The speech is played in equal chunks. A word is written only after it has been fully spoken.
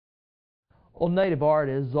Well, Native art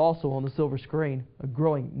is also on the silver screen. A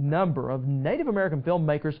growing number of Native American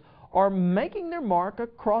filmmakers are making their mark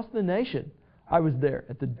across the nation. I was there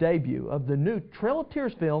at the debut of the new Trail of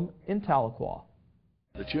Tears film in Tahlequah.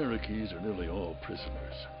 The Cherokees are nearly all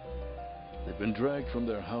prisoners. They've been dragged from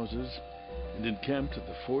their houses and encamped at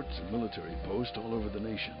the forts and military posts all over the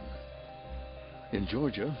nation. In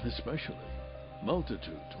Georgia, especially,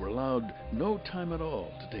 multitudes were allowed no time at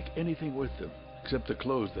all to take anything with them except the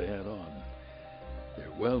clothes they had on.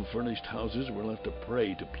 Their well-furnished houses were left a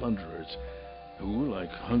prey to plunderers who, like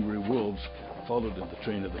hungry wolves, followed in the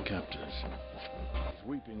train of the captors.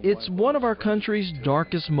 It's one of our country's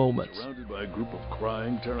darkest moments. Surrounded by a group of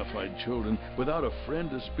crying, terrified children, without a friend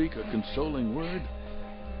to speak a consoling word.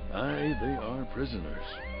 Aye, they are prisoners,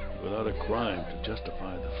 without a crime to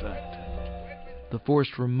justify the fact. The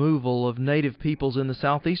forced removal of Native peoples in the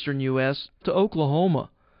southeastern U.S. to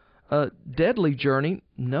Oklahoma. A deadly journey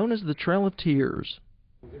known as the Trail of Tears.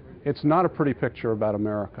 It's not a pretty picture about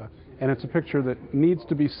America, and it's a picture that needs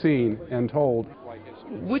to be seen and told.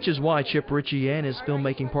 Which is why Chip Ritchie and his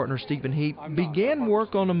filmmaking partner Stephen Heap began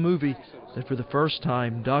work on a movie that for the first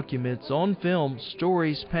time documents on film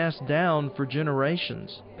stories passed down for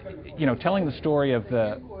generations. You know, telling the story of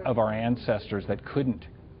our ancestors that couldn't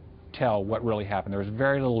tell what really happened. There was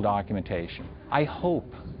very little documentation. I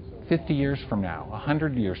hope 50 years from now,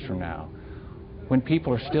 100 years from now, when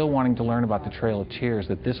people are still wanting to learn about the Trail of Tears,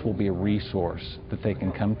 that this will be a resource that they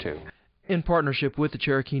can come to. In partnership with the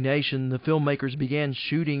Cherokee Nation, the filmmakers began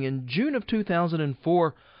shooting in June of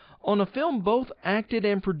 2004 on a film both acted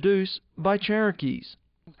and produced by Cherokees.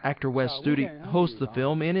 Actor Wes Studi hosts the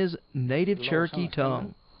film in his native Cherokee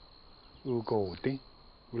tongue.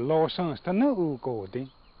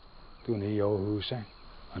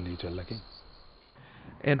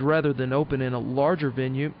 And rather than open in a larger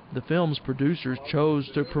venue, the film's producers chose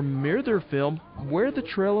to premiere their film where the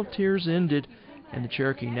Trail of Tears ended and the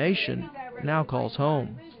Cherokee Nation now calls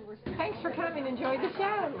home. Thanks for coming. Enjoy the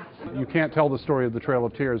show. You can't tell the story of the Trail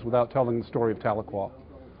of Tears without telling the story of Tahlequah.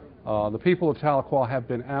 The people of Tahlequah have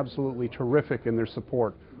been absolutely terrific in their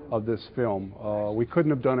support of this film. We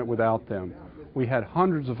couldn't have done it without them. We had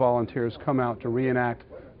hundreds of volunteers come out to reenact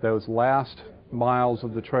those last miles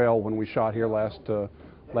of the trail when we shot here last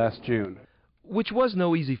June. Which was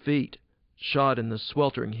no easy feat. Shot in the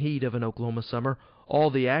sweltering heat of an Oklahoma summer, all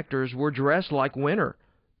the actors were dressed like winter.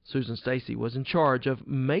 Susan Stacy was in charge of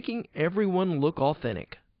making everyone look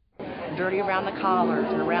authentic. Dirty around the collars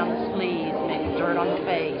and around the sleeves, maybe dirt on the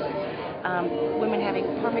face. Women having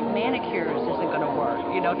perfect manicures isn't going to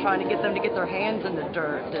work. You know, trying to get them to get their hands in the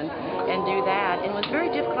dirt and do that. And it was very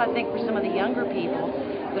difficult, I think, for some of the younger people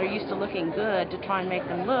that are used to looking good to try and make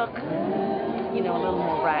them look, you know, a little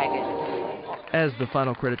more ragged. As the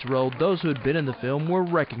final credits rolled, those who had been in the film were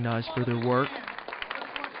recognized for their work.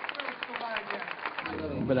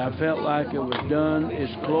 But I felt like it was done as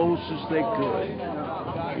close as they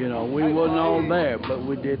could. You know, we wasn't all there, but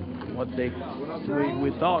we did what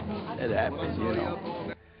we thought had happened, you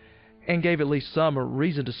know. And gave at least some a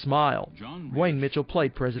reason to smile. Wayne Mitchell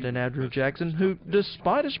played President Andrew Jackson, who,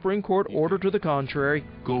 despite a Supreme Court order to the contrary,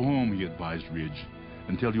 "Go home," he advised Ridge,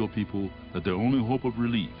 "and tell your people that their only hope of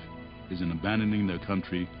relief is in abandoning their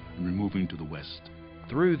country and removing to the west."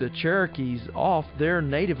 Threw the Cherokees off their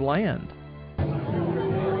native land.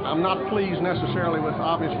 I'm not pleased necessarily with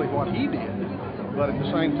obviously what he did, but at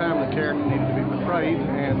the same time the character needed to be portrayed,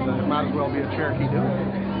 and it might as well be a Cherokee doing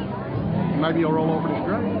it. Maybe he'll roll over his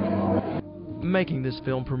grave. Making this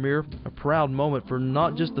film premiere a proud moment for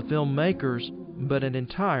not just the filmmakers, but an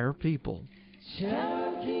entire people.